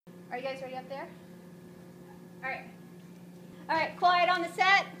Are you guys ready up there? All right. All right, quiet on the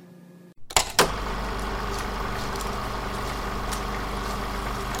set.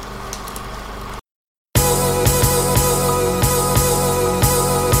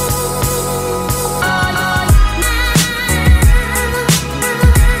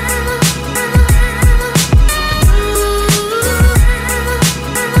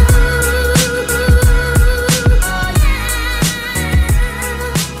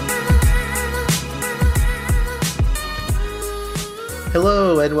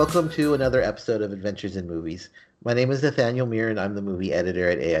 Hello, and welcome to another episode of Adventures in Movies. My name is Nathaniel Meir, and I'm the movie editor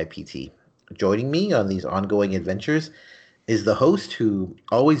at AIPT. Joining me on these ongoing adventures is the host who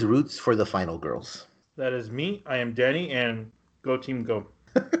always roots for the final girls. That is me. I am Danny, and go team go.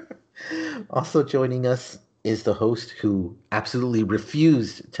 Also joining us is the host who absolutely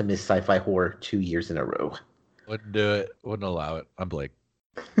refused to miss sci-fi horror 2 years in a row. Wouldn't do it. Wouldn't allow it. I'm Blake.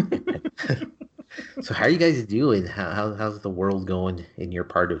 So how are you guys doing? How's the world going in your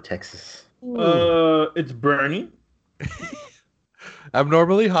part of Texas? It's burning.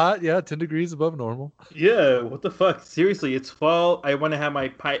 Abnormally hot. Yeah, 10 degrees above normal. Yeah, what the fuck? Seriously, it's fall. I want to have my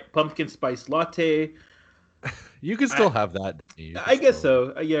pumpkin spice latte. You can still have that. I guess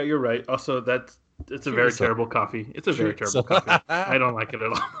so. Yeah, you're right. Also, it's a very terrible coffee. It's a very terrible coffee. I don't like it at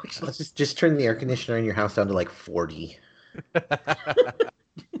all. Let's just turn the air conditioner in your house down to like 40.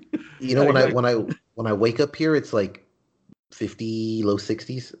 You know, when I wake up here, it's like 50, low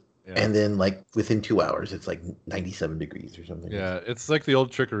 60s. Yeah. And then like within 2 hours, it's like 97 degrees or something. Yeah, it's like the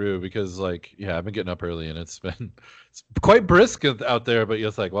old trickaroo because like, yeah, I've been getting up early and it's quite brisk out there, but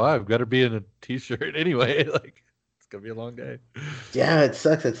it's like, well, I've got to be in a t-shirt anyway. Like, it's going to be a long day. Yeah, it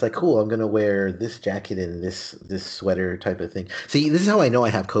sucks. It's like, cool, I'm going to wear this jacket and this sweater type of thing. See, this is how I know I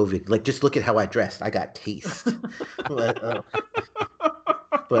have COVID. Like, just look at how I dressed. I got taste.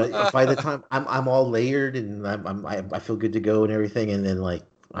 But by the time I'm all layered and I feel good to go and everything, and then like,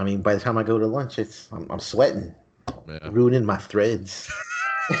 I mean, by the time I go to lunch, I'm sweating, ruining my threads.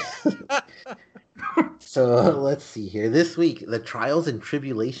 So let's see here. This week, the trials and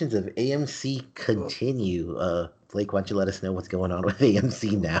tribulations of AMC continue. Blake, why don't you let us know what's going on with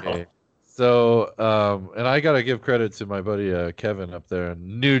AMC now? Okay. So, and I gotta give credit to my buddy Kevin up there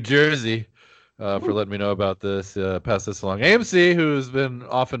in New Jersey. For letting me know about this, pass this along. AMC, who's been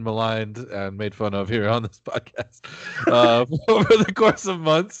often maligned and made fun of here on this podcast over the course of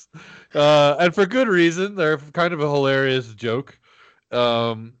months, and for good reason. They're kind of a hilarious joke.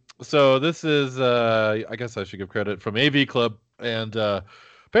 So this is, I guess I should give credit from AV Club, and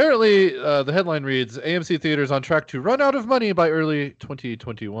apparently the headline reads, AMC theaters on track to run out of money by early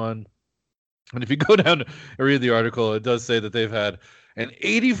 2021. And if you go down and read the article, it does say that they've had an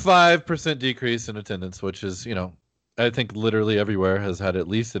 85% decrease in attendance, which is, you know, I think literally everywhere has had at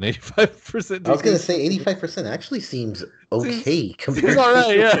least an 85% decrease. I was going to say 85% actually seems okay compared seems all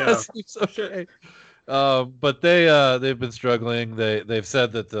right, yeah. Seems okay. But they've been struggling. They've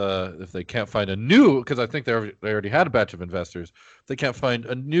said that if they can't find a new, because I think they already had a batch of investors, if they can't find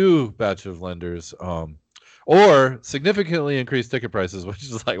a new batch of lenders, or significantly increase ticket prices, which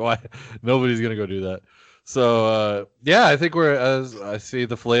is like, why nobody's gonna go do that. So yeah, I think as I see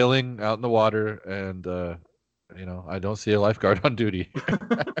the flailing out in the water, and you know, I don't see a lifeguard on duty.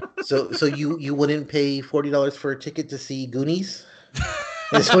 So you wouldn't pay $40 for a ticket to see Goonies?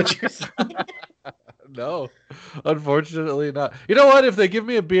 That's what you're saying? No, unfortunately not. You know what? If they give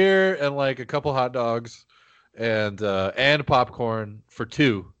me a beer and like a couple hot dogs and popcorn for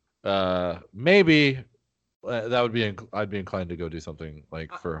two, maybe. That would be. I'd be inclined to go do something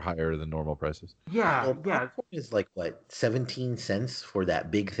like for higher than normal prices. Yeah, well, yeah. Is like what 17 cents for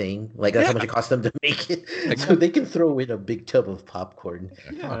that big thing. Like that's how much it costs them to make it, so they can throw in a big tub of popcorn.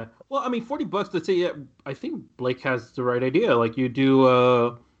 Yeah. Well, I mean, $40. Let's say, yeah, I think Blake has the right idea. Like you do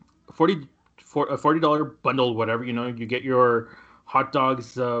a $40 bundle, whatever. You know, you get your hot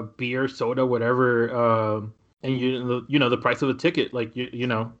dogs, beer, soda, whatever. And you know the price of a ticket, like you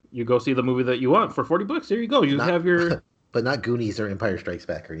know, you go see the movie that you want for $40. There you go. You have your, but not Goonies or Empire Strikes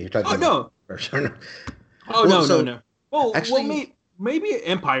Back. Or you're talking? No. Oh no. Well, actually, well, maybe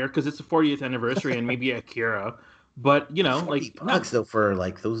Empire because it's the 40th anniversary, and maybe Akira. But you know, like $40 though for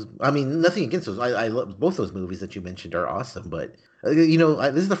like those. I mean, nothing against those. I love both those movies that you mentioned are awesome. But you know,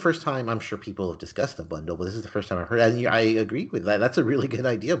 this is the first time I'm sure people have discussed a bundle, but this is the first time I've heard. And I agree with that. That's a really good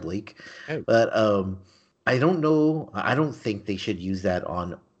idea, Blake. Hey. But I don't know. I don't think they should use that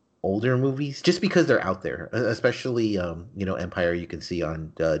on older movies just because they're out there, especially you know, Empire you can see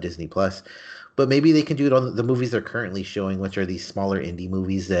on Disney Plus. But maybe they can do it on the movies they're currently showing, which are these smaller indie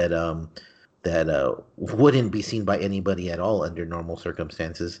movies that that wouldn't be seen by anybody at all under normal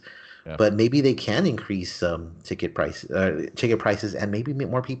circumstances. Yeah. But maybe they can increase ticket prices, and maybe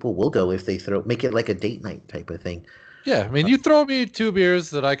more people will go if they make it like a date night type of thing. Yeah, I mean, you throw me 2 beers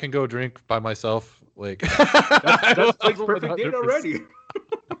that I can go drink by myself, like That's like perfect date 100%. already.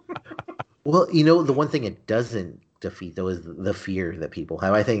 Well, the one thing it doesn't defeat though is the fear that people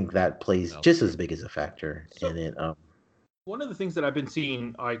have. I think that plays just as big as a factor in it. One of the things that I've been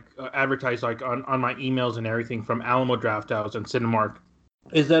seeing like advertised like on my emails and everything from Alamo Drafthouse and Cinemark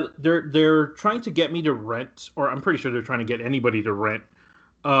is that they're trying to get me to rent, or I'm pretty sure they're trying to get anybody to rent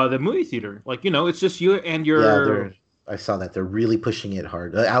the movie theater. Like, it's just you and your. I saw that they're really pushing it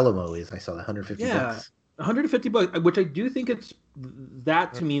hard. Alamo is. I saw that $150. Yeah, $150, which I do think it's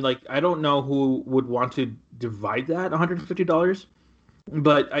that to me. Like, I don't know who would want to divide that $150,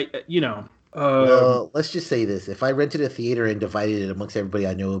 but well, let's just say this: if I rented a theater and divided it amongst everybody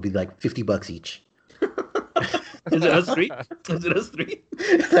I know, it would be like $50 each. Is it us three? Is it us three?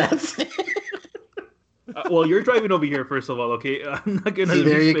 That's it. Well, you're driving over here, first of all. Okay, I'm not gonna. See,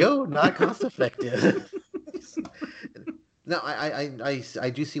 there you go. Not cost effective. No,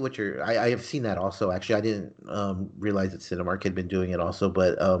 I do see what you're. I have seen that also. Actually, I didn't realize that Cinemark had been doing it also,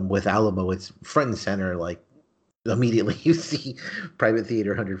 but with Alamo, it's front and center. Like immediately, you see private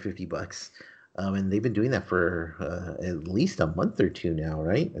theater $150, and they've been doing that for at least a month or two now,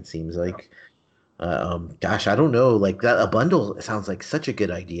 right? It seems like. Gosh, I don't know. Like that, a bundle sounds like such a good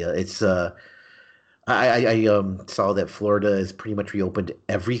idea. It's I saw that Florida has pretty much reopened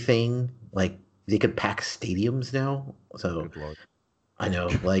everything. Like they could pack stadiums now. So I know,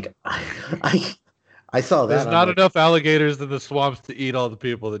 like I saw that. There's not enough alligators in the swamps to eat all the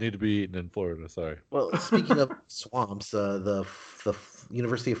people that need to be eaten in Florida. Sorry. Well, speaking of swamps, the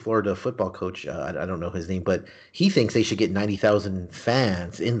University of Florida football coach, I don't know his name, but he thinks they should get 90,000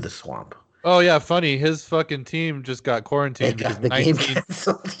 fans in the swamp. Oh yeah, funny. His fucking team just got quarantined because the game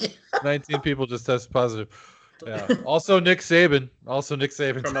canceled. 19 people just tested positive. Yeah. Also Nick Saban. From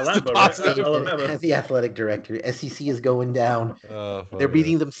tested Alabama, positive. right? Alabama. As the athletic director, SEC is going down. They're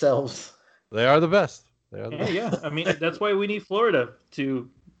beating themselves. They are the best. Yeah. I mean, that's why we need Florida to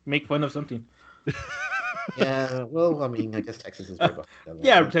make fun of something. Yeah, well, I mean, I guess Texas is right behind them.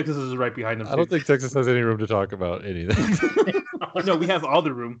 Yeah, Texas is right behind them. I don't think Texas has any room to talk about anything. No, we have all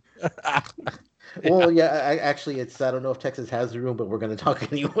the room. Well, yeah, actually, I don't know if Texas has the room, but we're going to talk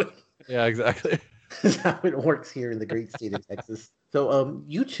anyway. Yeah, exactly. That's how it works here in the great state of Texas. So,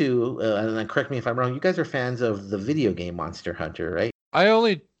 you two, and correct me if I'm wrong, you guys are fans of the video game Monster Hunter, right? I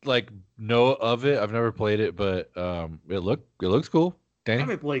only know of it. I've never played it, but it looks cool. Danny? Damn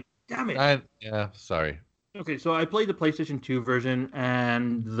it, Blake. Damn it. Yeah, sorry. Okay, so I played the PlayStation 2 version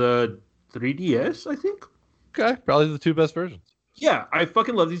and the 3DS, I think. Okay, probably the 2 best versions. Yeah, I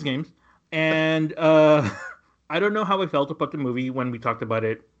fucking love these games. And I don't know how I felt about the movie when we talked about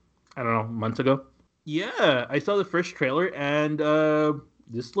it, I don't know, months ago. Yeah, I saw the first trailer and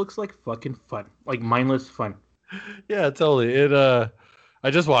this looks like fucking fun. Like mindless fun. Yeah, totally. I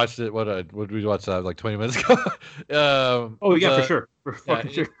just watched it. What did we watch that like 20 minutes ago? For sure. For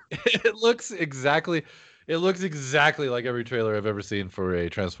fucking sure. It looks exactly like every trailer I've ever seen for a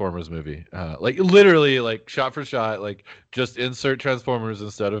Transformers movie. Like literally, like shot for shot, like just insert Transformers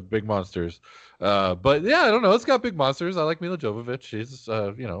instead of big monsters. But yeah, I don't know. It's got big monsters. I like Mila Jovovich. She's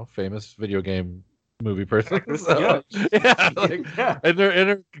famous video game movie person. So, yeah. And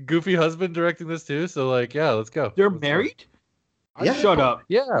her goofy husband directing this too. So like, yeah, let's go. They're married? Yeah. Shut up.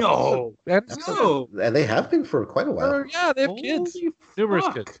 Yeah. No. No. And they have been for quite a while. Yeah, they have kids. Numerous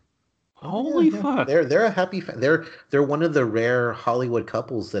kids. Holy fuck! They're a happy. They're one of the rare Hollywood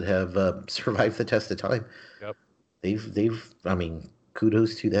couples that have survived the test of time. Yep. They've. I mean,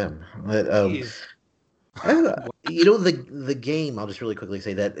 kudos to them. But, the game. I'll just really quickly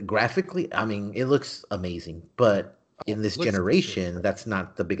say that graphically, I mean, it looks amazing. But in this generation, that's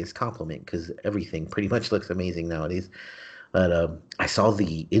not the biggest compliment because everything pretty much looks amazing nowadays. But I saw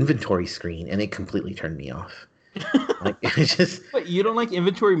the inventory screen and it completely turned me off. Like it's just. Wait, you don't like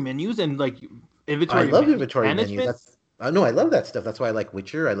inventory menus and like inventory? I love inventory management? menus. No, I love that stuff. That's why I like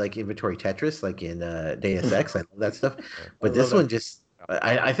Witcher. I like inventory Tetris, like in Deus Ex. I love that stuff. But this one just,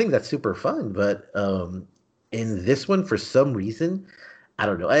 I think that's super fun. But in this one, for some reason, I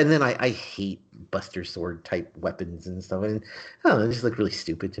don't know. And then I hate Buster Sword type weapons and stuff. And I don't know, it just looked really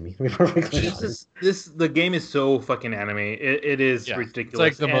stupid to me. To be perfectly honest. The game is so fucking anime. It is ridiculous. It's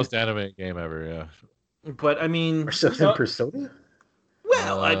like the most anime game ever. Yeah. But I mean, Persona?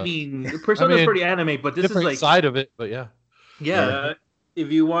 Well, I mean, Persona's pretty anime, but this is like side of it. But yeah. Yeah.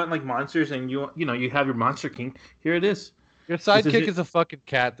 If you want like monsters and you have your Monster King, here it is. Your sidekick is a fucking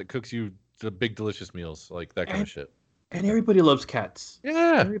cat that cooks you big delicious meals, like that kind of shit. And everybody loves cats.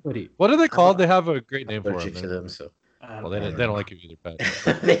 Yeah. Everybody. What are they called? They have a great name for Allergic to them. them, so Well, they don't like you either, Pat.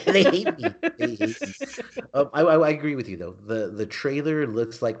 they hate me. They hate me. I agree with you though. The trailer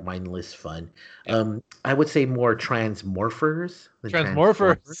looks like mindless fun. I would say more Transmorphers. Than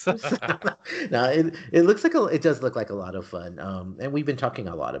Transmorphers. No, it looks like it does look like a lot of fun. And we've been talking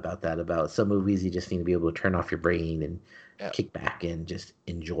a lot about that. About some movies you just need to be able to turn off your brain and kick back and just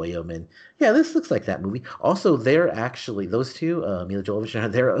enjoy them. And yeah, this looks like that movie. Also, they're actually those two, Mila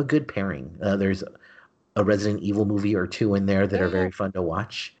Jovovich, they're a good pairing. There's a Resident Evil movie or two in there that are very fun to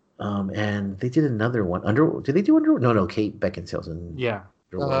watch. And they did another one. Did they do Underworld? No, Kate Beckinsale's in. Yeah.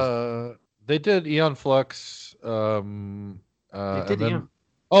 They did Aeon Flux. They did Aeon.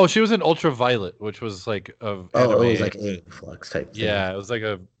 Oh, she was in Ultraviolet, which was like it was like Aeon Flux type thing. Yeah, it was like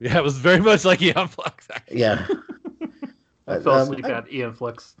it was very much like Aeon Flux. Actually. Yeah. I fell asleep at Aeon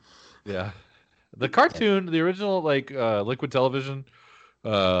Flux. Yeah. The cartoon, the original Liquid Television,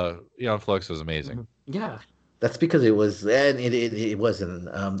 Aeon Flux was amazing. Yeah. That's because it was, and it wasn't.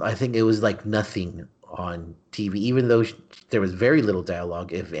 I think it was like nothing on TV, even though there was very little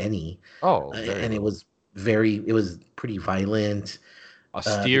dialogue, if any. Oh, and it was pretty violent,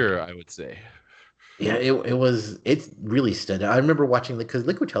 austere, I would say. Yeah, it really stood out. I remember watching because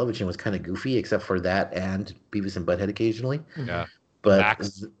Liquid Television was kind of goofy, except for that and Beavis and Butthead occasionally. Yeah, but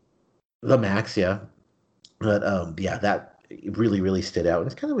the Max, yeah. But yeah, that really, really stood out,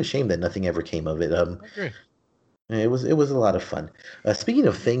 and it's kind of a shame that nothing ever came of it. I agree. It was a lot of fun. Speaking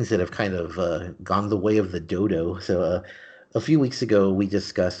of things that have kind of gone the way of the dodo, so a few weeks ago we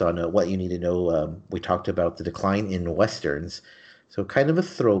discussed on What You Need to Know. We talked about the decline in westerns. So kind of a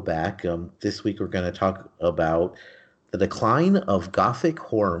throwback. This week we're going to talk about the decline of gothic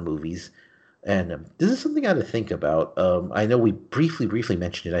horror movies, and this is something I had to think about. I know we briefly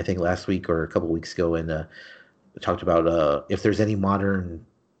mentioned it, I think last week or a couple of weeks ago, and talked about if there's any modern.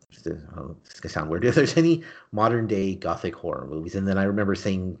 This is gonna sound weird. If there's any modern day gothic horror movies, and then I remember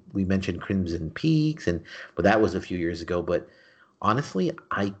saying we mentioned Crimson Peaks, but that was a few years ago. But honestly,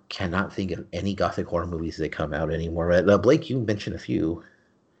 I cannot think of any gothic horror movies that come out anymore. Blake, you mentioned a few.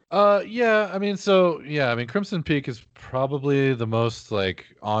 Yeah, I mean, Crimson Peak is probably the most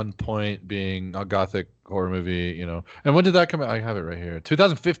on point, being a gothic horror movie, And when did that come out? I have it right here.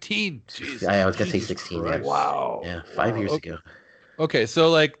 2015. Jeez. I was gonna say 16. Yeah. Wow. Yeah, 5 years ago. Okay,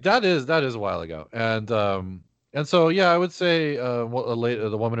 so that is a while ago, and so yeah, I would say The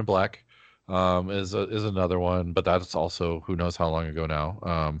Woman in Black is another one, but that's also who knows how long ago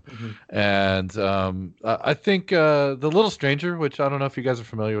now. And I think The Little Stranger, which I don't know if you guys are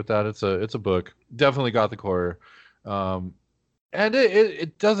familiar with that. It's a book, definitely gothic horror, and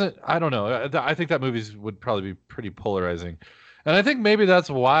it doesn't. I don't know. I think that movies would probably be pretty polarizing, and I think maybe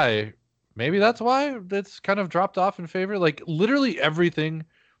that's why it's kind of dropped off in favor. Like literally everything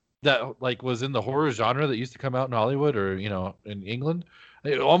that was in the horror genre that used to come out in Hollywood or in England,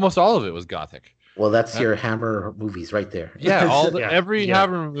 almost all of it was gothic. Well, that's your Hammer movies right there. Yeah, every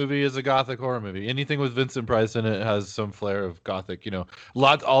Hammer movie is a gothic horror movie. Anything with Vincent Price in it has some flair of gothic.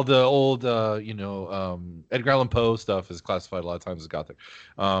 All the old Edgar Allan Poe stuff is classified a lot of times as gothic.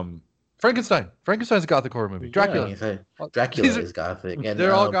 Frankenstein's a gothic horror movie. Dracula is gothic, and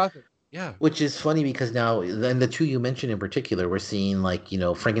they're all gothic. Yeah, which is funny because now, then the two you mentioned in particular, we're seeing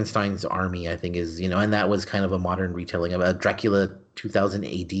Frankenstein's Army, I think is and that was kind of a modern retelling of Dracula 2000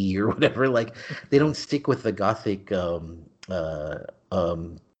 AD or whatever. They don't stick with the gothic birth,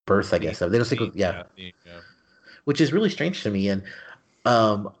 I guess. They don't stick with which is really strange to me. And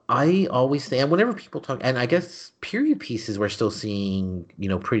I always think, and whenever people talk, and I guess period pieces we're still seeing,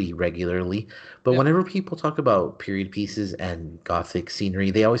 pretty regularly, but whenever people talk about period pieces and gothic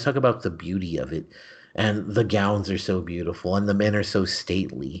scenery, they always talk about the beauty of it, and the gowns are so beautiful, and the men are so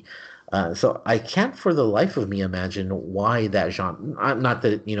stately. So I can't for the life of me imagine why that genre, not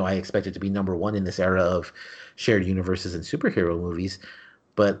that, I expect it to be number one in this era of shared universes and superhero movies,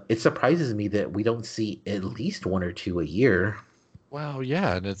 but it surprises me that we don't see at least one or two a year. Wow,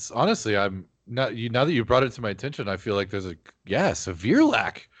 yeah, and it's honestly, I'm not now that you brought it to my attention, I feel like there's a severe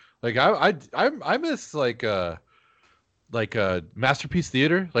lack. I miss Masterpiece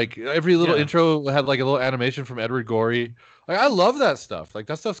Theater. Every little intro had a little animation from Edward Gorey. I love that stuff.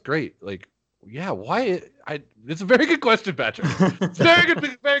 That stuff's great. Why? It's a very good question, Patrick. It's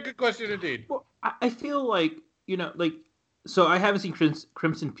very good question indeed. Well, I feel so I haven't seen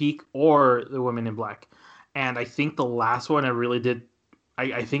Crimson Peak or The Woman in Black. And I think the last one I really did,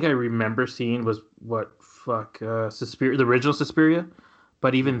 I think I remember seeing was Suspiria, the original Suspiria.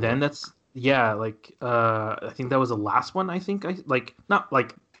 But even then, that's I think that was the last one. I think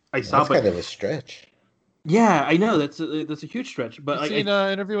I saw. That's But kind of a stretch. yeah, I know that's a huge stretch. But You like, seen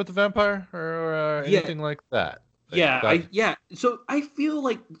Interview with the Vampire or yeah, anything like that? Like yeah, that. So I feel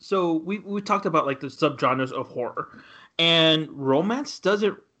like we talked about like the subgenres of horror, and romance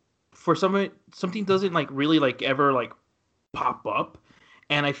doesn't for something doesn't like really like ever like pop up,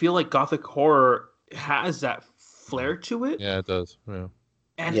 and I feel like gothic horror has that flair to it, Yeah, it does. Yeah.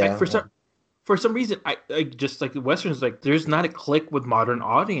 and Yeah. for some reason I just like the westerns, like there's not a click with modern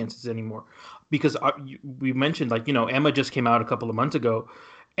audiences anymore, because we mentioned like Emma just came out a couple of months ago,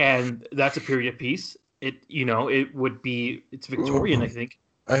 and that's a period piece. It's Victorian, I think.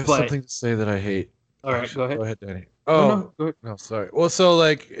 I have But something to say that I hate. all right, go ahead. Go ahead, Danny. No, Oh, no, go ahead. no, sorry. Well, so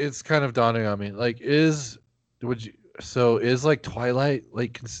like it's kind of dawning on me. Like, is like Twilight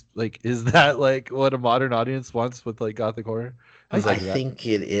like is that like what a modern audience wants with like gothic horror? Is I like that? think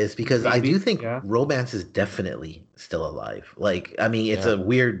it is because I Maybe, do think yeah. romance is definitely still alive. Like, I mean, it's Yeah. a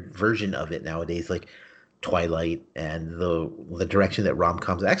weird version of it nowadays, like Twilight and the direction that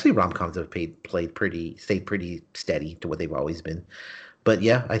rom-coms. Actually, rom-coms have stayed pretty steady to what they've always been. But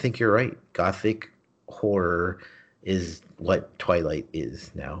yeah, I think you're right. Gothic horror is what Twilight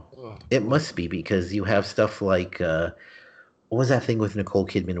is now. Ugh. It must be because you have stuff like what was that thing with Nicole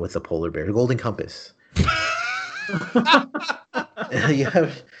Kidman with the polar bear, the Golden Compass. You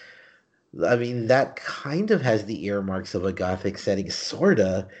have, I mean, that kind of has the earmarks of a gothic setting,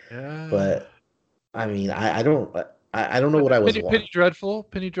 sorta. Yeah. But I mean, I don't know what I was Penny watching. Dreadful.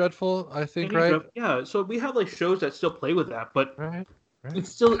 Penny Dreadful, I think, right? Yeah, so we have like shows that still play with that, but Right. it's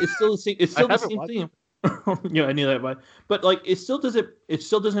still the same. It's still the haven't same watched thing. Yeah, I knew that, but like it still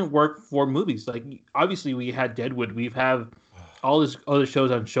doesn't work for movies. Like obviously we had Deadwood, we've have all these other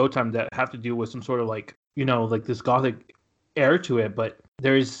shows on Showtime that have to do with some sort of like like this gothic air to it, but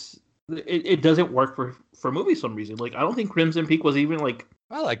it doesn't work for movies for some reason. Like I don't think Crimson Peak was even like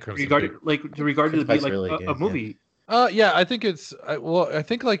I like Crimson Peak. regarded to be Peak's like really a good, movie. Yeah, I think it's I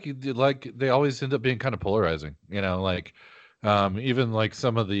think like they always end up being kind of polarizing, like even like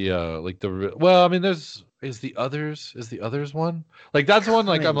some of the I mean is the others one? Like that's one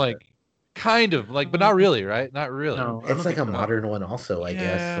like I'm Kinda. like kind of like but not really, right? Not really. No, I It's don't like think a so. modern one, also. I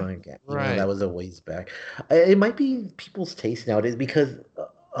guess, Yeah, like right. that was a ways back. It might be people's taste nowadays because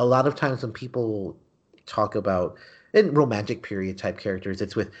a lot of times when people talk about in romantic period type characters,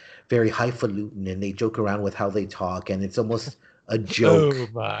 it's with very highfalutin and they joke around with how they talk, and it's almost a joke. Oh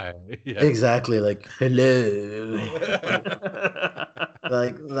my. Yeah. Exactly, like hello,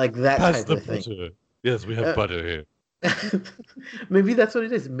 like that Pass type the of thing. butter. Yes, we have Uh, butter here. Maybe that's what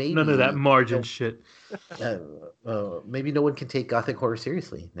it is. Maybe None of that margin shit. maybe no one can take gothic horror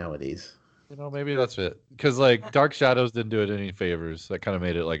seriously nowadays. Maybe that's it. Because like Dark Shadows didn't do it any favors. That kind of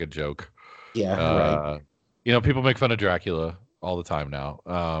made it like a joke. Yeah, right. People make fun of Dracula all the time now.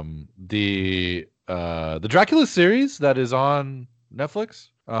 The Dracula series that is on Netflix.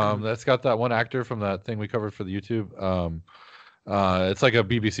 That's got that one actor from that thing we covered for the YouTube. It's like a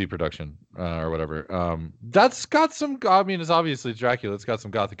BBC production or whatever. That's got some. I mean, it's obviously Dracula. It's got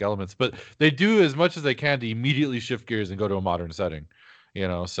some gothic elements, but they do as much as they can to immediately shift gears and go to a modern setting.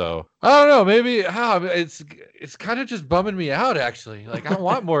 So I don't know. Maybe it's kind of just bumming me out actually. Like I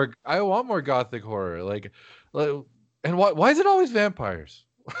want more. I want more gothic horror. And why is it always vampires?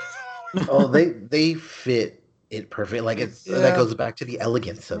 Oh, they fit it perfect. Like that goes back to the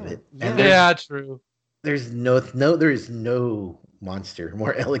elegance of it. And True. there is no monster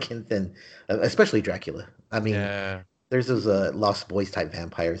more elegant than especially Dracula. I mean, there's those Lost Boys type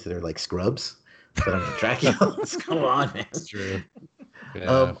vampires that are like scrubs, but I'm Dracula. Come on, man. That's true.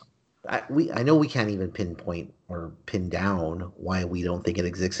 Yeah. I know we can't even pinpoint or pin down why we don't think it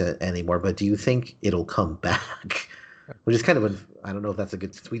exists anymore, but do you think it'll come back? Which is kind of I don't know if that's a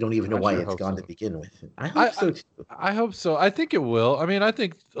good, since we don't even know why it's gone to begin with. I hope so too. I hope so. I think it will. I mean, I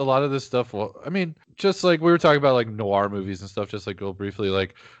think a lot of this stuff will. I mean, just like we were talking about, like noir movies and stuff. Just like go briefly.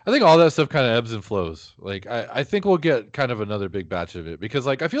 Like I think all that stuff kind of ebbs and flows. Like I think we'll get kind of another big batch of it because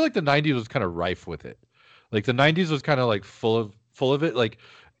like I feel like the '90s was kind of rife with it. Like the '90s was kind of like full of it. Like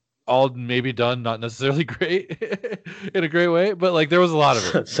all maybe done not necessarily great in a great way, but like there was a lot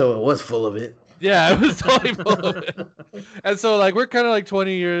of it. So it was full of it. Yeah, it was totally full of it. And so like we're kind of like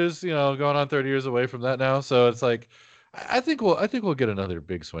 20 years, going on 30 years away from that now. So it's like I think we'll get another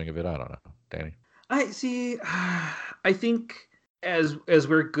big swing of it. I don't know, Danny. I see. I think as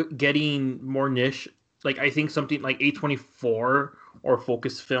we're getting more niche, like I think something like A24 or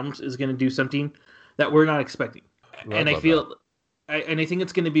Focus Films is going to do something that we're not expecting, and I feel, and I think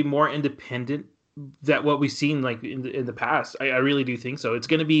it's going to be more independent than what we've seen like in the past. I really do think so. It's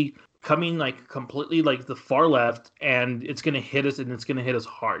going to be coming like completely like the far left, and it's gonna hit us, and it's gonna hit us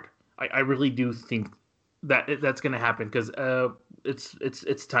hard. I really do think that's gonna happen because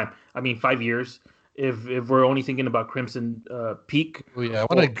it's time. I mean, 5 years. If we're only thinking about Crimson Peak. Oh, yeah, I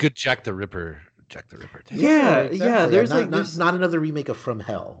want a good Jack the Ripper. Jack the Ripper. Yeah, there's not another remake of From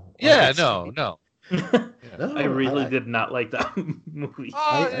Hell. Yeah, no. No, I really did not like that movie.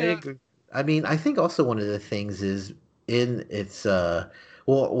 Oh, I agree. I mean, I think also one of the things is in its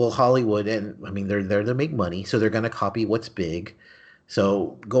well Hollywood, and I mean they're there to make money, so they're gonna copy what's big.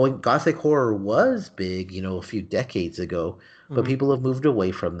 So gothic horror was big, a few decades ago, but people have moved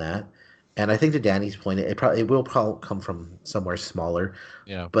away from that. And I think to Danny's point, it will probably come from somewhere smaller.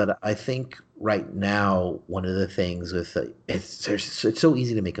 Yeah. But I think right now one of the things with it's so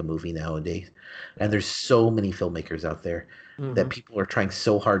easy to make a movie nowadays, and there's so many filmmakers out there that people are trying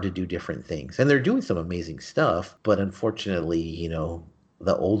so hard to do different things, and they're doing some amazing stuff. But unfortunately,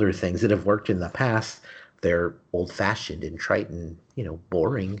 the older things that have worked in the past, they're old-fashioned and trite and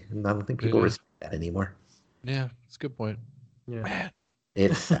boring, and I don't think people respect that anymore. Yeah, that's a good point. Yeah. Man.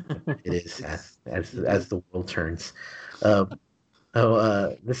 It is as the world turns.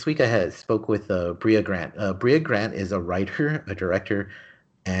 This week I spoke with Brea Grant. Brea Grant is a writer, a director,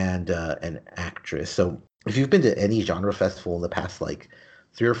 and an actress. So if you've been to any genre festival in the past like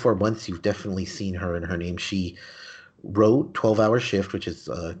 3 or 4 months, you've definitely seen her and her name. She wrote 12-Hour Shift, which is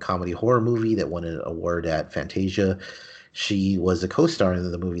a comedy horror movie that won an award at Fantasia. She was a co-star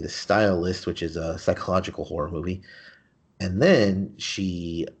in the movie The Stylist, which is a psychological horror movie. And then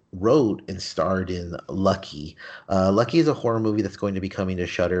she wrote and starred in Lucky. Lucky is a horror movie that's going to be coming to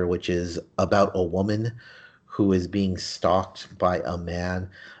Shudder, which is about a woman who is being stalked by a man.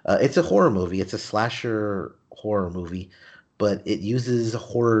 It's a horror movie. It's a slasher horror movie, but it uses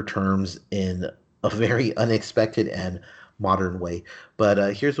horror terms in a very unexpected and modern way.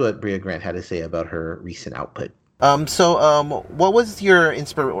 But here's what Brea Grant had to say about her recent output. What was your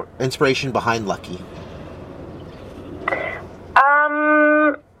inspiration behind Lucky?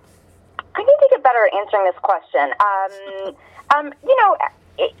 I need to get better at answering this question.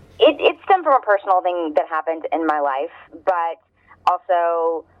 It stemmed from a personal thing that happened in my life, but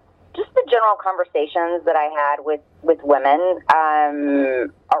also just the general conversations that I had with women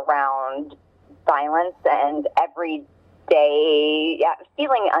around violence and everyday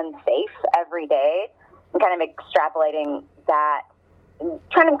feeling unsafe every day, and kind of extrapolating that,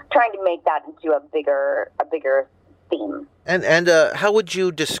 trying to make that into a bigger theme. And how would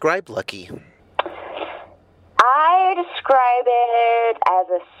you describe Lucky? I describe it as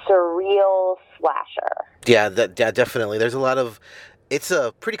a surreal slasher. Yeah, definitely. There's a lot of... It's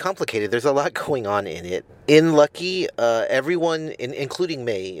pretty complicated. There's a lot going on in it. In Lucky, everyone, including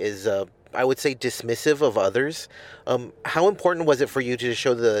May, is, I would say, dismissive of others. How important was it for you to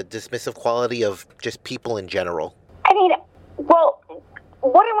show the dismissive quality of just people in general? I mean, well,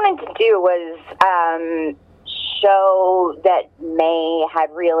 what I wanted to do was show that May had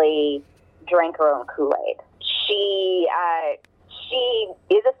really drank her own Kool-Aid. She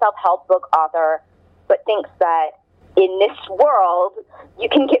is a self-help book author, but thinks that in this world you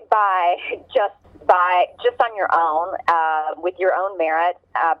can get by just on your own, with your own merit,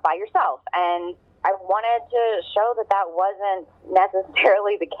 by yourself. And I wanted to show that wasn't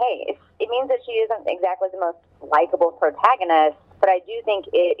necessarily the case. It means that she isn't exactly the most likable protagonist, but I do think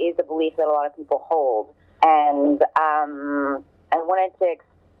it is a belief that a lot of people hold. And I wanted to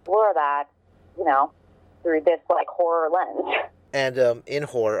explore that, through this horror lens. And in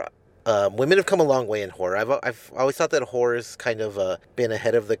horror, women have come a long way in horror. I've always thought that horror's kind of been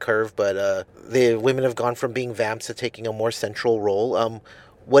ahead of the curve, but the women have gone from being vamps to taking a more central role.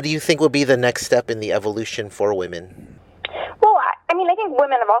 What do you think would be the next step in the evolution for women? Well, I think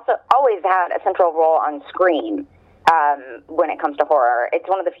women have also always had a central role on screen when it comes to horror. It's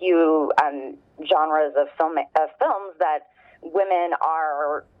one of the few genres of films that women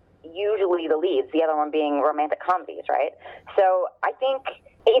are usually the leads, the other one being romantic comedies, right? So I think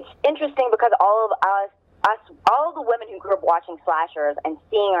it's interesting because all of the women who grew up watching slashers and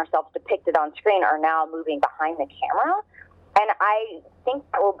seeing ourselves depicted on screen are now moving behind the camera. And I think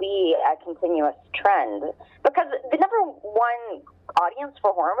that will be a continuous trend because the number one audience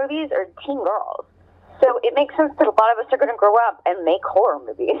for horror movies are teen girls. So it makes sense that a lot of us are going to grow up and make horror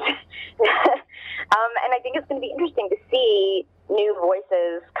movies. And I think it's going to be interesting to see new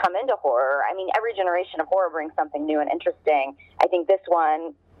voices come into horror. I mean, every generation of horror brings something new and interesting. I think this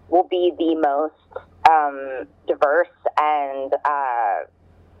one will be the most diverse and,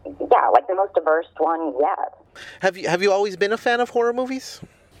 the most diverse one yet. Have you always been a fan of horror movies?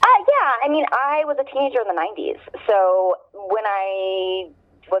 Yeah. I mean, I was a teenager in the 90s. So when I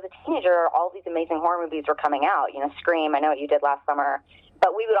was a teenager, all these amazing horror movies were coming out. You know, Scream, I know what you did last summer.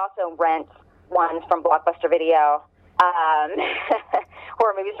 But we would also rent ones from Blockbuster Video,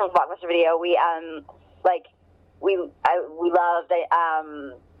 horror movies from Blockbuster Video. We loved,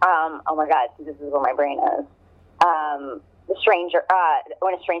 oh my God, this is where my brain is. The Stranger,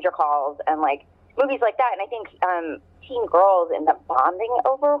 When a Stranger Calls, and like movies like that. And I think teen girls end up bonding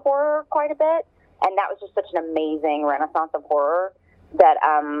over horror quite a bit. And that was just such an amazing renaissance of horror that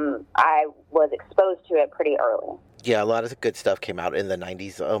I was exposed to it pretty early. Yeah, a lot of good stuff came out in the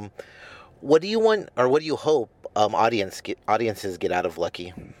 90s. What do you want, or what do you hope audiences get out of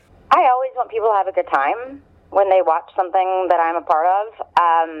Lucky? I always want people to have a good time when they watch something that I'm a part of.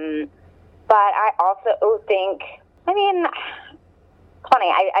 But I also think, I mean, it's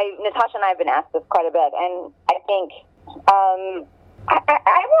funny, Natasha and I have been asked this quite a bit, and I think I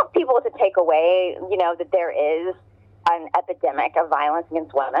want people to take away, you know, that there is an epidemic of violence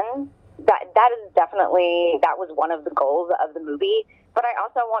against women. That is definitely, that was one of the goals of the movie. But I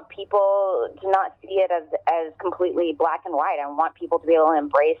also want people to not see it as completely black and white. I want people to be able to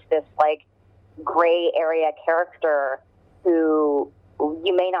embrace this, like, gray area character who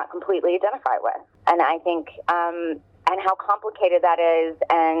you may not completely identify with. And I think, and how complicated that is,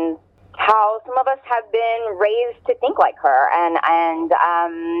 and how some of us have been raised to think like her, and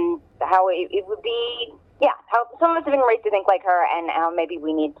how it would be, yeah, how some of us have been raised to think like her, and how maybe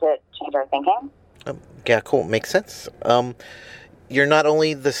we need to change our thinking. Yeah, cool. Makes sense. You're not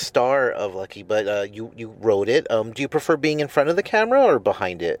only the star of Lucky, but you wrote it. Do you prefer being in front of the camera or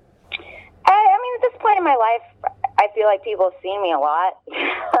behind it? I mean, at this point in my life, I feel like people have seen me a lot.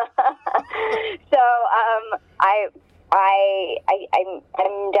 So I'm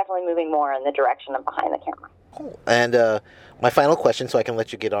definitely moving more in the direction of behind the camera. Cool. And my final question, so I can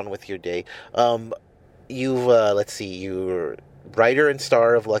let you get on with your day. You've, let's see, you're writer and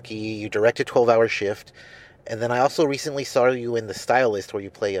star of Lucky. You directed 12-Hour Shift. And then I also recently saw you in The Stylist, where you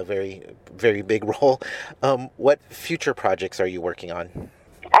play a very, very big role. What future projects are you working on?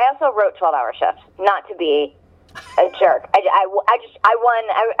 I also wrote 12-Hour Shift, not to be a jerk. I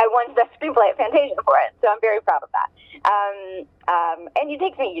won the screenplay at Fantasia for it, so I'm very proud of that. And it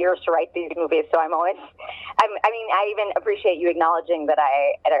takes me years to write these movies, so I even appreciate you acknowledging that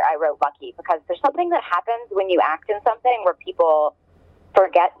I wrote Lucky, because there's something that happens when you act in something where people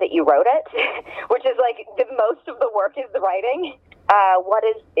forget that you wrote it, which is like the most of the work is the writing. What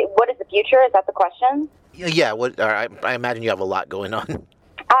is the future? Is that the question? Yeah. I imagine you have a lot going on.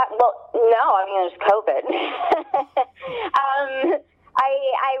 Well, no. I mean, there's COVID.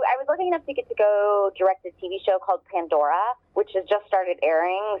 I was lucky enough to get to go direct a TV show called Pandora, which has just started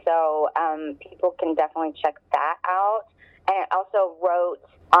airing, so people can definitely check that out. And I also wrote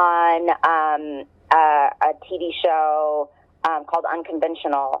on a TV show called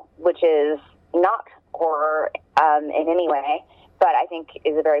Unconventional, which is not horror in any way, but I think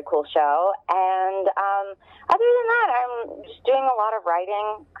is a very cool show. And other than that, I'm just doing a lot of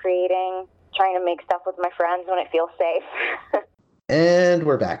writing, creating, trying to make stuff with my friends when it feels safe. And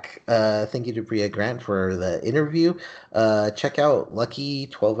we're back. Thank you to Bria Grant for the interview. Check out Lucky,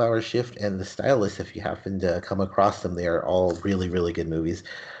 12-Hour Shift, and The Stylist if you happen to come across them. They are all really, really good movies.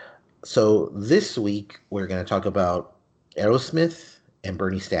 So this week, we're going to talk about Aerosmith and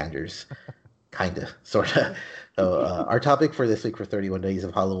Bernie Sanders. Kind of, sort of. So our topic for this week for 31 Days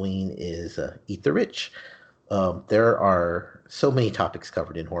of Halloween is Eat the Rich. There are so many topics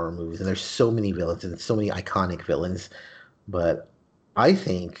covered in horror movies, and there's so many villains and so many iconic villains. But I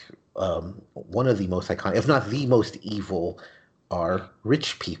think one of the most iconic, if not the most evil, are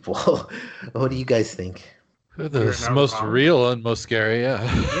rich people. What do you guys think? The most wrong. Real and most scary, yeah.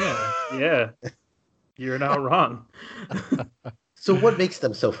 Yeah. You're not wrong. So what makes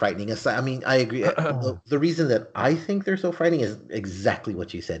them so frightening? I mean, I agree. The reason that I think they're so frightening is exactly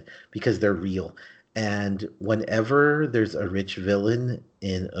what you said, because they're real. And whenever there's a rich villain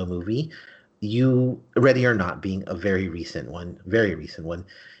in a movie, Ready or Not being a very recent one,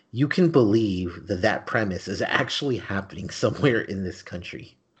 you can believe that premise is actually happening somewhere in this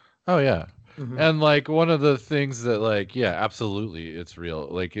country. Oh, yeah. Mm-hmm. And like one of the things that like, yeah, absolutely, it's real.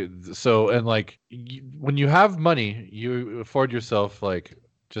 Like, when you have money, you afford yourself like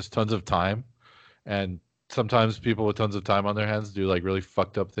just tons of time, and sometimes people with tons of time on their hands do like really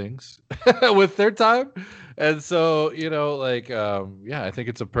fucked up things with their time. And so, I think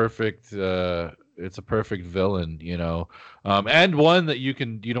it's a perfect villain, and one that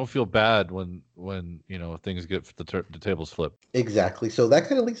you don't feel bad when things get the tables flipped. Exactly. So that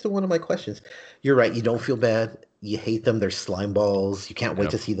kind of leads to one of my questions. You're right. You don't feel bad. You hate them. They're slime balls. You can't wait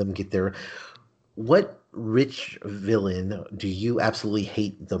to see them get there. What rich villain do you absolutely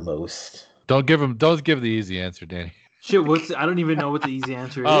hate the most? Don't give the easy answer, Danny. Shit, I don't even know what the easy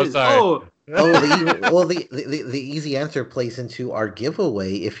answer Oh, is. sorry. Oh, The easy answer plays into our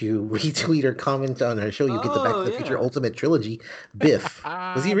giveaway. If you retweet or comment on our show, you get the Back to the Future yeah. Ultimate Trilogy. Biff.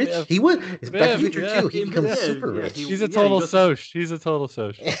 Was he rich? Biff. He was. It's Back to the Biff, Future yeah. too. He becomes Yeah, super yeah, rich. He's a he total goes- soch. He's a total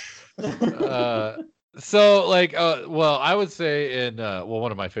soch. So like, well, I would say in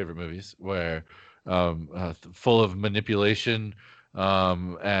one of my favorite movies where full of manipulation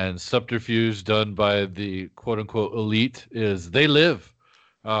and subterfuge done by the quote unquote elite is They Live.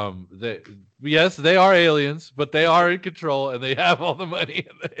 They are aliens, but they are in control and they have all the money.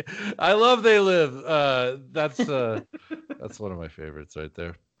 I love They Live. That's one of my favorites right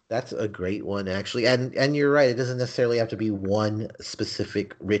there. That's a great one, actually. And you're right. It doesn't necessarily have to be one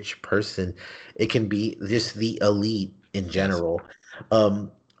specific rich person. It can be just the elite in general.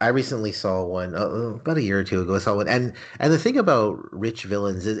 I recently saw one about a year or two ago. I saw one, and the thing about rich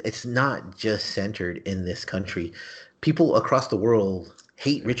villains is it's not just centered in this country. People across the world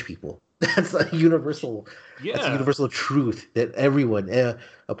hate rich people. That's a universal. That's a universal truth that everyone,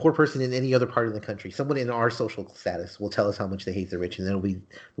 a poor person in any other part of the country, someone in our social status, will tell us how much they hate the rich, and then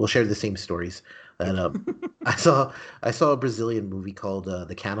we'll share the same stories. And I saw a Brazilian movie called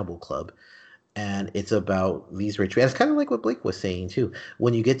The Cannibal Club, and it's about these rich men. It's kind of like what Blake was saying too.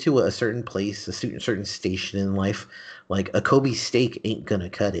 When you get to a certain place, a certain station in life, like a Kobe steak ain't gonna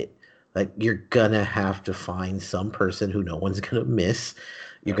cut it. Like you're gonna have to find some person who no one's gonna miss.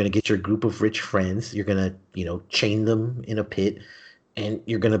 You're gonna get your group of rich friends. You're gonna, chain them in a pit, and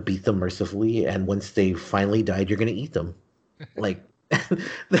you're gonna beat them mercifully. And once they finally died, you're gonna eat them. Like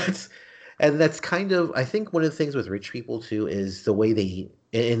that's kind of, I think one of the things with rich people too is the way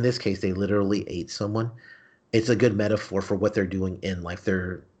in this case, they literally ate someone. It's a good metaphor for what they're doing in life.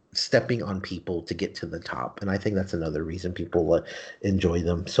 They're stepping on people to get to the top. And I think that's another reason people enjoy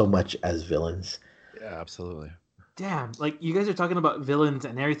them so much as villains. Yeah, absolutely. Damn, like you guys are talking about villains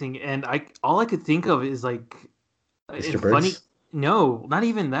and everything, and all I could think of is like Mr. in Burns? funny. No, not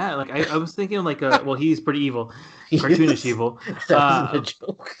even that. Like I was thinking of like well, he's pretty evil, cartoonish evil. That wasn't a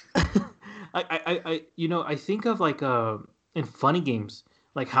joke. I think of like in funny games,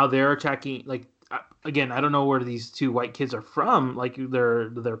 like how they're attacking. Like again, I don't know where these two white kids are from, like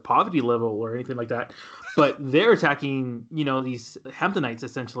their poverty level or anything like that, but they're attacking these Hamptonites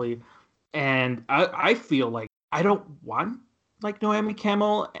essentially, and I feel like I don't want like Naomi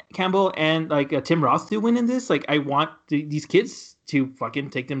Campbell and like Tim Roth to win in this. Like I want these kids to fucking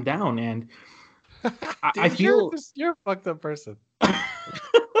take them down, and I feel you're a fucked up person. I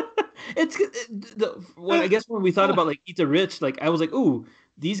guess when we thought about like Eat the Rich, like I was like, ooh,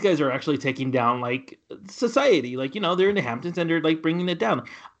 these guys are actually taking down like society. Like they're in the Hamptons and they're like bringing it down.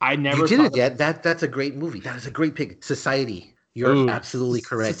 I never You did thought it yet. That's a great movie. That is a great pick. Society. You're Ooh. absolutely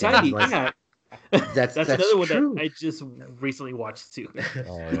correct. Society, Like, yeah. That's another one true. that I just recently watched too.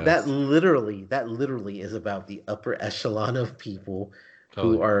 Oh, yes. That literally is about the upper echelon of people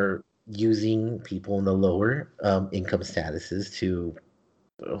Totally. who are using people in the lower income statuses to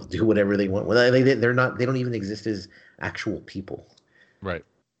do whatever they want. Well, they don't even exist as actual people. Right.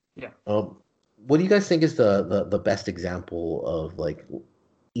 What do you guys think is the best example of like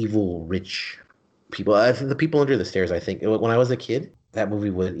evil rich people? I think The People Under the Stairs. I think when I was a kid, that movie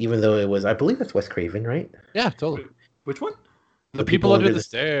was, even though it was, I believe it's Wes Craven, right? Yeah, totally. Which one? The People Under the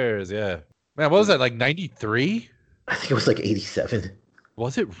Stairs. Yeah. Man, what was that? Like 93? I think it was like 87.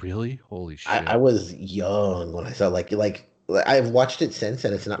 Was it really? Holy shit! I was young when I saw like I've watched it since,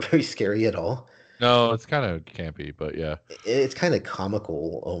 and it's not very scary at all. No, it's kind of campy, but yeah. It's kind of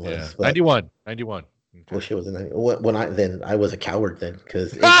comical almost. Yeah. But 91. I wish it was when I was a coward then,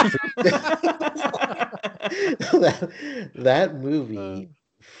 because that movie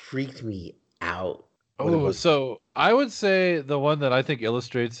freaked me out. Oh, so I would say the one that I think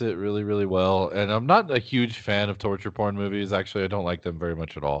illustrates it really, really well, and I'm not a huge fan of torture porn movies. Actually, I don't like them very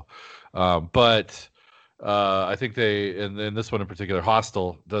much at all. But I think they, in this one in particular,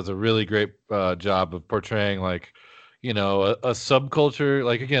 Hostel does a really great job of portraying like, a subculture,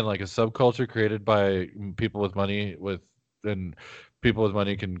 like again, like a subculture created by people with money and people with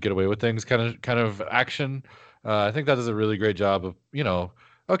money can get away with things kind of action. I think that does a really great job of,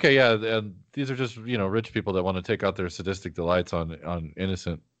 okay, yeah, and these are just, rich people that want to take out their sadistic delights on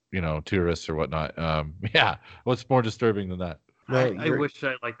innocent, tourists or whatnot. Yeah, what's more disturbing than that? I wish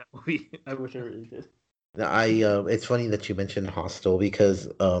I liked that movie. I wish I really did. It's funny that you mentioned Hostel because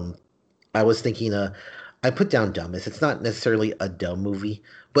I was thinking I put down Dumbest. It's not necessarily a dumb movie,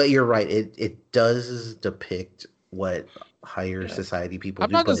 but you're right. It does depict what higher society people I'm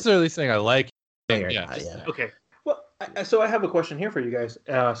do. not necessarily saying I like Yeah. Okay. Well, so I have a question here for you guys.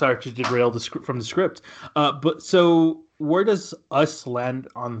 Sorry to derail the script from the script. But so where does Us land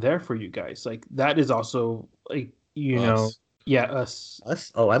on there for you guys? Like that is also like Us. yeah, Us.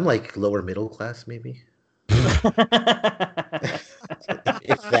 Us? Oh, I'm like lower middle class, maybe.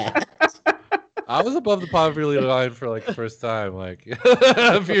 If that. I was above the poverty line for like the first time, like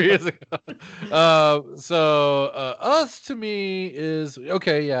a few years ago. Us to me is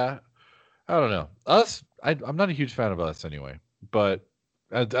okay. Yeah, I don't know. Us, I'm not a huge fan of Us anyway. But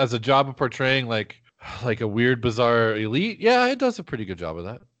as a job of portraying like a weird, bizarre elite, yeah, it does a pretty good job of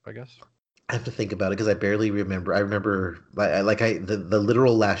that, I guess. I have to think about it because I barely remember. I remember the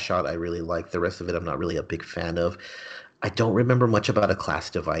literal last shot I really liked. The rest of it I'm not really a big fan of. I don't remember much about a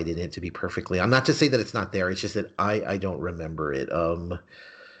class divide in it, to be perfectly. I'm not to say that it's not there. It's just that I don't remember it.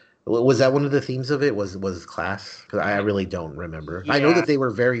 Was that one of the themes of it? Was class? Because I really don't remember. I know Yeah. that they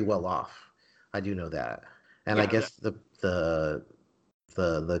were very well off. I do know that, and I Yeah. guess the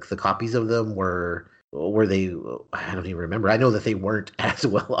copies of them were they? I don't even remember. I know that they weren't as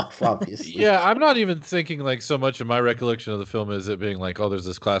well off, obviously. Yeah, I'm not even thinking like so much in my recollection of the film is it being like, oh, there's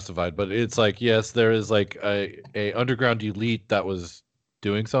this class divide, but it's like, yes, there is like a underground elite that was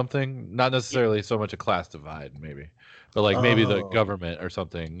doing something, not necessarily so much a class divide, maybe, but like maybe the Oh. government or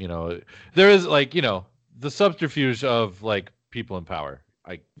something. There is like the subterfuge of like people in power.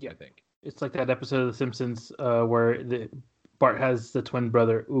 I think. It's like that episode of The Simpsons where Bart has the twin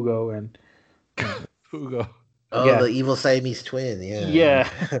brother Ugo and Hugo. Oh, Yeah. the evil Siamese twin. Yeah. yeah.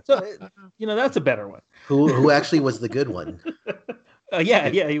 So that's a better one. Who actually was the good one? Yeah,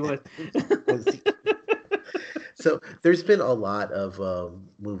 he was. Was he- So there's been a lot of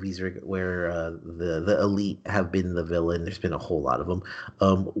movies where the elite have been the villain. There's been a whole lot of them.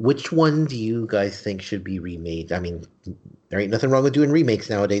 Which one do you guys think should be remade? I mean, there ain't nothing wrong with doing remakes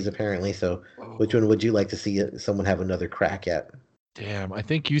nowadays, apparently. So which one would you like to see someone have another crack at? Damn, I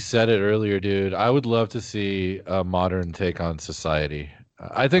think you said it earlier, dude. I would love to see a modern take on Society.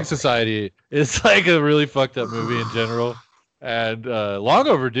 I think Society is like a really fucked up movie in general, and long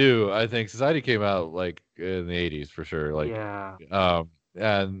overdue. I think Society came out like in the '80s for sure. Like, Yeah.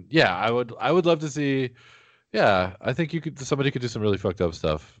 and yeah, I would love to see. Yeah, I think somebody could do some really fucked up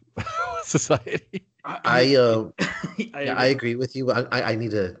stuff with Society. I I agree with you. I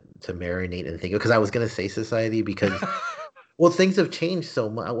need to marinate and think because I was gonna say Society because well things have changed so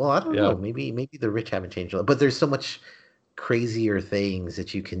much. Well, I don't know. Maybe the rich haven't changed a lot, but there's so much crazier things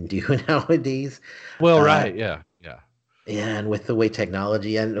that you can do nowadays. Well, right, yeah. Yeah, and with the way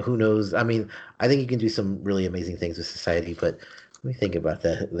technology and who knows, I mean, I think you can do some really amazing things with Society, but let me think about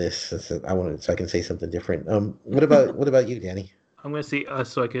this. I want so I can say something different. What about you, Danny? I'm gonna see Us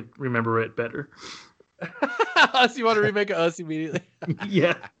so I could remember it better. Us, you want to remake Us immediately?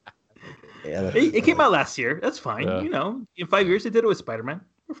 Yeah. Yeah, It came out last year. That's fine. Yeah. In 5 years they did it with Spider-Man.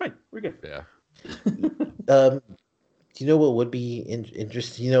 We're fine. We're good. Yeah. Do you know what would be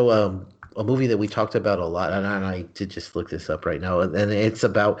interesting? A movie that we talked about a lot, and I did just look this up right now, and it's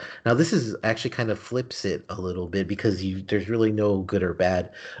about now. This is actually kind of flips it a little bit because there's really no good or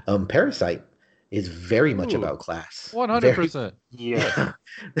bad. Parasite is very much about class. 100%. Yeah.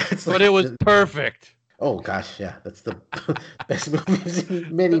 But it was perfect. Oh gosh, yeah, that's the best movies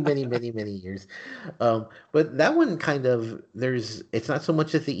in many, many, many, many years. But that one kind of it's not so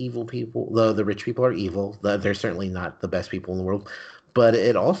much that the evil people, the rich people are evil. They're certainly not the best people in the world, but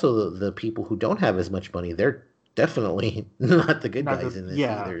it also the people who don't have as much money, they're definitely not the good guys in this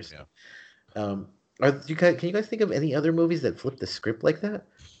either. Yeah. Can you guys think of any other movies that flip the script like that?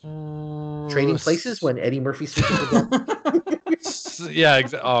 Trading Places when Eddie Murphy switches the gun. Yeah,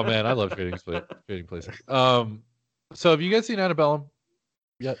 oh man, I love Trading Places. So have you guys seen Antebellum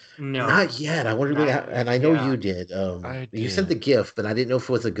yet? No. Not yet. I wonder, and I know you did. I You did. sent the GIF, but I didn't know if it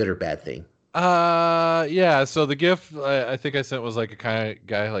was a good or bad thing. Yeah. So the GIF I think I sent was like a kind of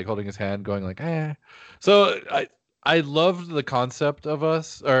guy like holding his hand, going like, eh. So I loved the concept of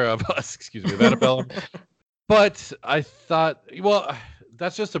us, excuse me, of Antebellum. But I thought, well,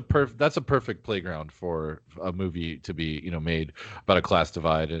 that's just a perfect playground for a movie to be, made about a class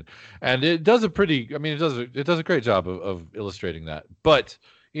divide, and it does it does a great job of illustrating that. But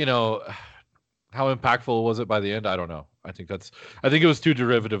how impactful was it by the end? I don't know. I think it was too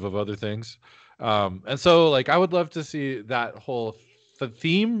derivative of other things, and so like I would love to see that whole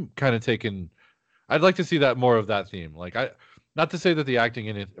theme kind of taken. I'd like to see that more of that theme. Like not to say that the acting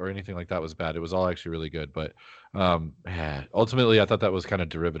in it or anything like that was bad. It was all actually really good, but ultimately I thought that was kind of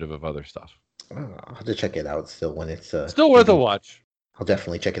derivative of other stuff. I'll have to check it out still when it's Still worth a watch. I'll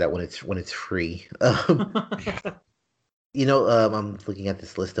definitely check it out when it's free. I'm looking at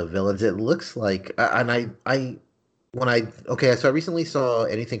this list of villains. It looks like, and so I recently saw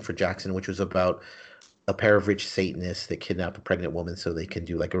Anything for Jackson, which was about a pair of rich Satanists that kidnap a pregnant woman so they can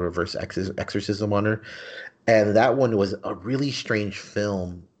do like a reverse exorcism on her. And that one was a really strange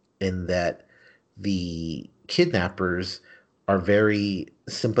film in that the kidnappers are very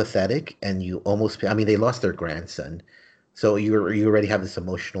sympathetic, and you almost, I mean, they lost their grandson. So you already have this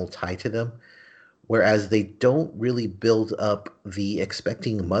emotional tie to them, whereas they don't really build up the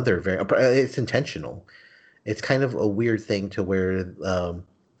expecting mother very. It's intentional. It's kind of a weird thing to where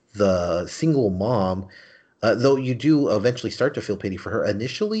the single mom, though you do eventually start to feel pity for her,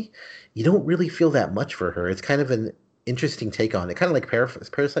 initially you don't really feel that much for her. It's kind of an interesting take on it, kind of like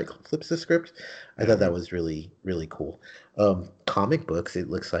Parasite flips the script. I thought that was really, really cool. Comic books, it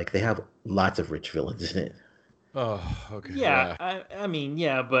looks like they have lots of rich villains in it. Oh, okay. Yeah, I mean,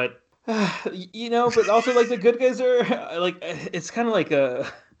 yeah, but but also like the good guys are like it's kind of like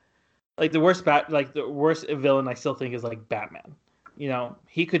the worst villain I still think is like Batman.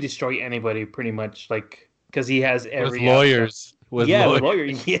 He could destroy anybody pretty much, like because he has every with lawyers. With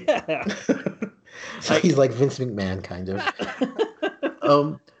lawyers. Yeah. So he's like Vince McMahon, kind of.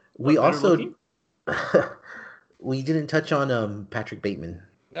 We also we didn't touch on Patrick Bateman.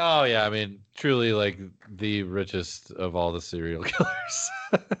 Oh yeah, I mean, truly like the richest of all the serial killers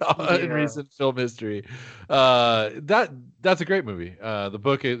in recent film history. That's a great movie. The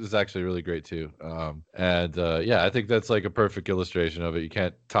book is actually really great too. I think that's like a perfect illustration of it. You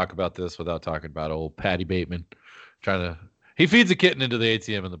can't talk about this without talking about old Patty Bateman he feeds a kitten into the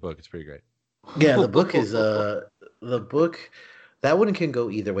ATM in the book. It's pretty great. Yeah, the book is the book. That one can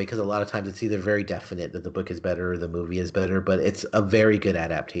go either way because a lot of times it's either very definite that the book is better or the movie is better, but it's a very good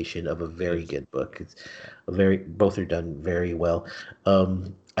adaptation of a very good book. It's both are done very well.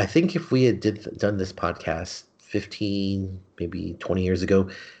 I think if we had done this podcast 15, maybe 20 years ago,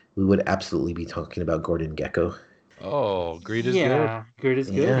 we would absolutely be talking about Gordon Gekko. Oh, Greed is good. Greed is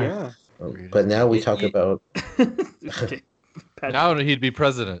good, yeah. But now we talk about... Now he'd be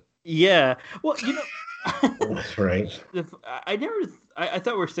president. Yeah. Well, That's right. I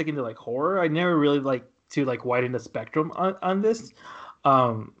thought we were sticking to like horror. I never really like to like widen the spectrum on this.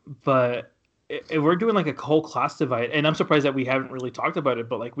 But if we're doing like a whole class divide, and I'm surprised that we haven't really talked about it,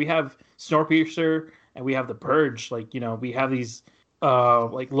 but like we have Snowpiercer and we have The Purge. Like, we have these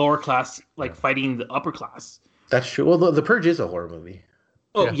like lower class like fighting the upper class. That's true. Well, The Purge is a horror movie.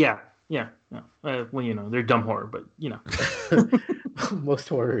 Oh yeah. Well, they're dumb horror, but most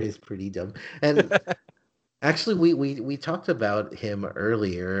horror is pretty dumb. And actually, we talked about him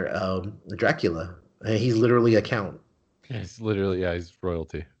earlier. Dracula. He's literally a count. He's literally he's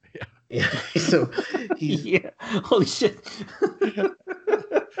royalty. Yeah. So he's Holy shit.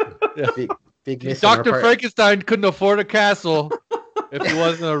 Big Dr. Frankenstein couldn't afford a castle if he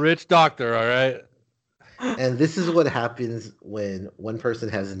wasn't a rich doctor. All right. And this is what happens when one person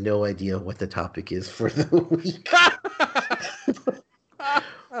has no idea what the topic is for the week.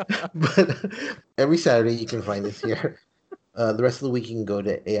 But every Saturday you can find us here. The rest of the week you can go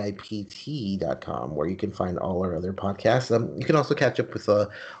to AIPT.com where you can find all our other podcasts. You can also catch up with all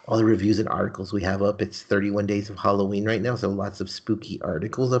the reviews and articles we have up. It's 31 days of Halloween right now, so lots of spooky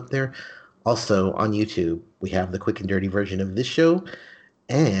articles up there. Also on YouTube, we have the quick and dirty version of this show.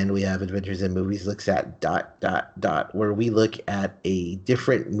 And we have Adventures in Movies Looks at ... where we look at a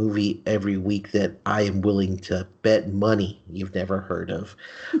different movie every week that I am willing to bet money you've never heard of.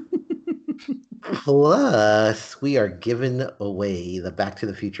 Plus, we are giving away the Back to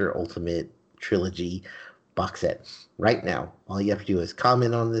the Future Ultimate Trilogy box set right now. All you have to do is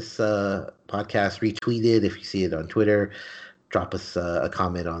comment on this podcast, retweet it if you see it on Twitter. Drop us a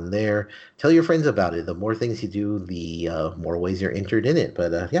comment on there. Tell your friends about it. The more things you do, the more ways you're entered in it.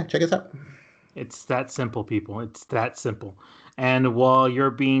 But check us out. It's that simple, people. It's that simple. And while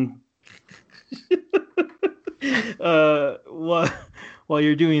you're being, while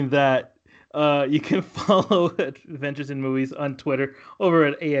you're doing that, you can follow Adventures in Movies on Twitter over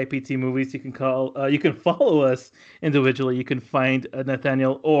at AIPT Movies. You can follow us individually. You can find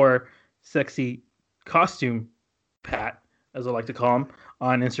Nathaniel or Sexy Costume Pat, as I like to call him,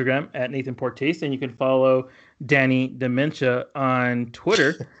 on Instagram at Nathan Portaste. And you can follow Danny Dementia on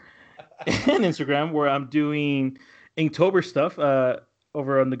Twitter and Instagram, where I'm doing Inktober stuff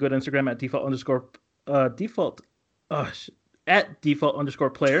over on the good Instagram at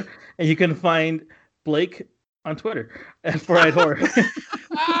default_player. And you can find Blake on Twitter at For Eyed Horror.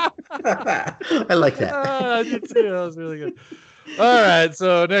 I like that. I did too. That was really good. All right,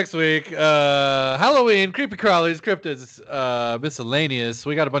 so next week, Halloween, creepy crawlers, cryptids, miscellaneous.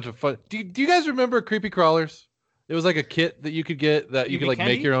 We got a bunch of fun. Do you guys remember creepy crawlers? It was like a kit that you could get that you could get like make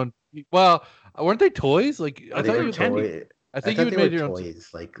candy? your own. Well, weren't they toys? Like I They thought were you. candy. I think thought you they made were your own. toys,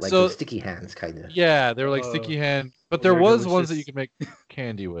 like So- those sticky hands, kind of. Yeah, they were like sticky hand, but they're there was ones that you delicious. could make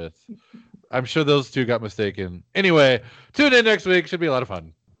candy with. I'm sure those two got mistaken. Anyway, tune in next week. Should be a lot of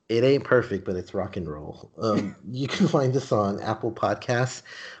fun. It ain't perfect, but it's rock and roll. You can find us on Apple Podcasts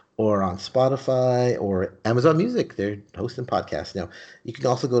or on Spotify or Amazon Music. They're hosting podcasts now. You can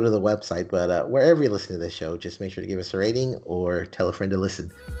also go to the website, but wherever you listen to this show, just make sure to give us a rating or tell a friend to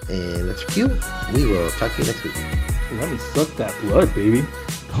listen. And that's your cue. We will talk to you next week. Let me suck that blood, baby.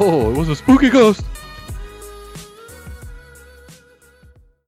 Oh, it was a spooky ghost.